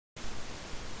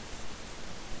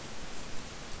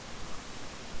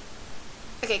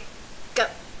Okay, go.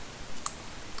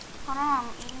 Hold on, I'm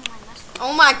eating my mushroom.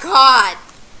 Oh my god.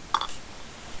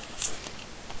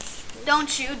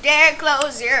 Don't you dare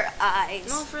close your eyes.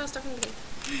 No, for real, start from the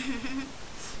beginning.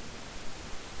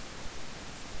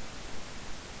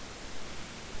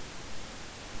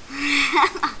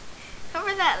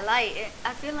 Cover that light.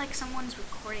 I feel like someone's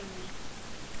recording me.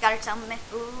 Gotta tell me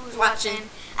who's Watching. watching.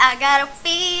 I got a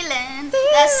feeling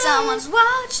that someone's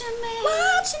watching me.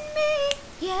 Watching me.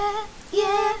 Yeah,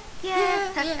 yeah,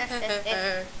 yeah.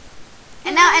 Yeah.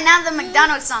 And now the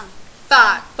McDonald's song.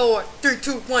 5, 4, 3,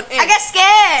 2, 1, and I got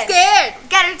scared. scared.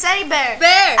 Got a teddy bear.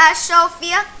 Bear. I show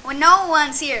fear when no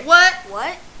one's here. What?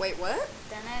 What? Wait, what?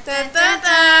 Dun, Dun, dun, dun, dun,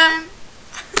 dun.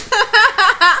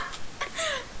 dun.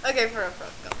 Okay, for real,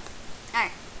 go.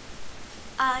 Alright.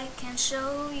 I can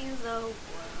show you the world,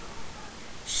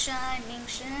 shining,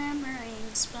 shimmering,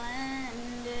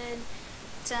 splendid.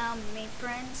 Tell me,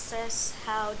 princess,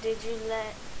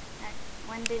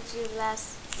 when did you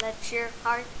last let your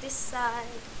heart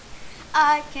decide?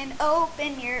 I can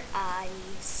open your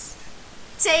eyes,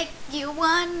 take you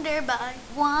wonder by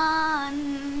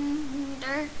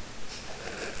wonder,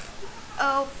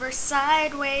 over,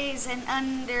 sideways, and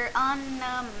under on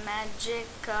a magic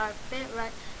carpet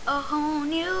ride. A whole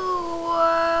new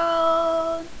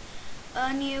world,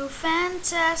 a new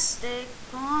fantastic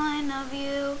point of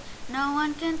view. No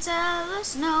one can tell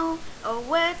us no, or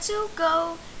where to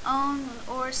go,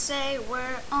 or say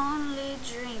we're only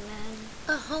dreaming.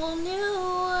 A whole new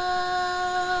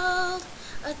world,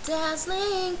 a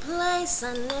dazzling place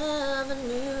I never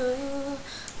knew.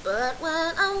 But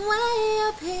when I'm way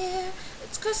up here,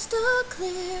 it's crystal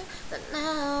clear that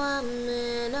now I'm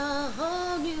in a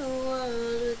whole new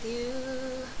world with you.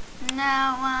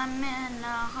 Now I'm in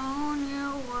a whole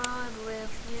new world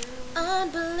with you.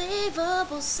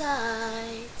 Unbelievable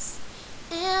sights,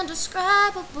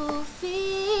 indescribable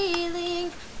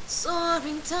feeling,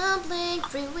 soaring, tumbling,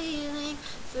 freewheeling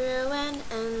through an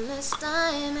endless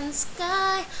diamond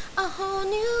sky. A whole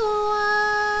new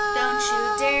world. Don't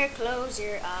you dare close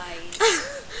your eyes.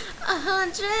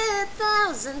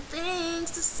 100,000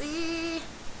 things to see.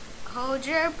 Hold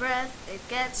your breath, it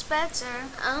gets better.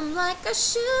 I'm like a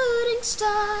shooting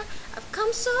star. I've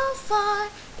come so far,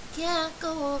 I can't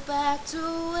go back to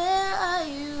where I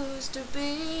used to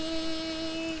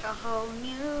be. A whole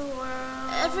new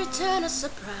world. Every turn a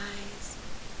surprise,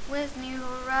 with new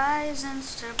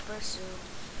horizons to pursue.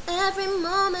 every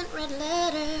moment red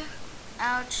letter.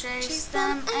 I'll chase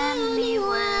them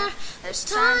anywhere. There's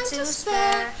time to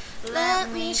spare.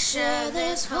 Let me share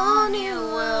this whole new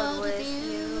world with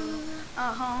you.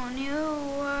 A whole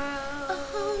new world. A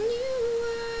whole new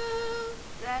world.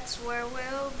 That's where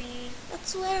we'll be.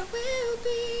 That's where we'll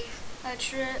be. A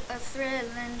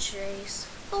thrilling chase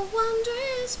A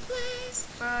wondrous place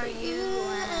for you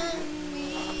and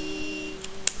me.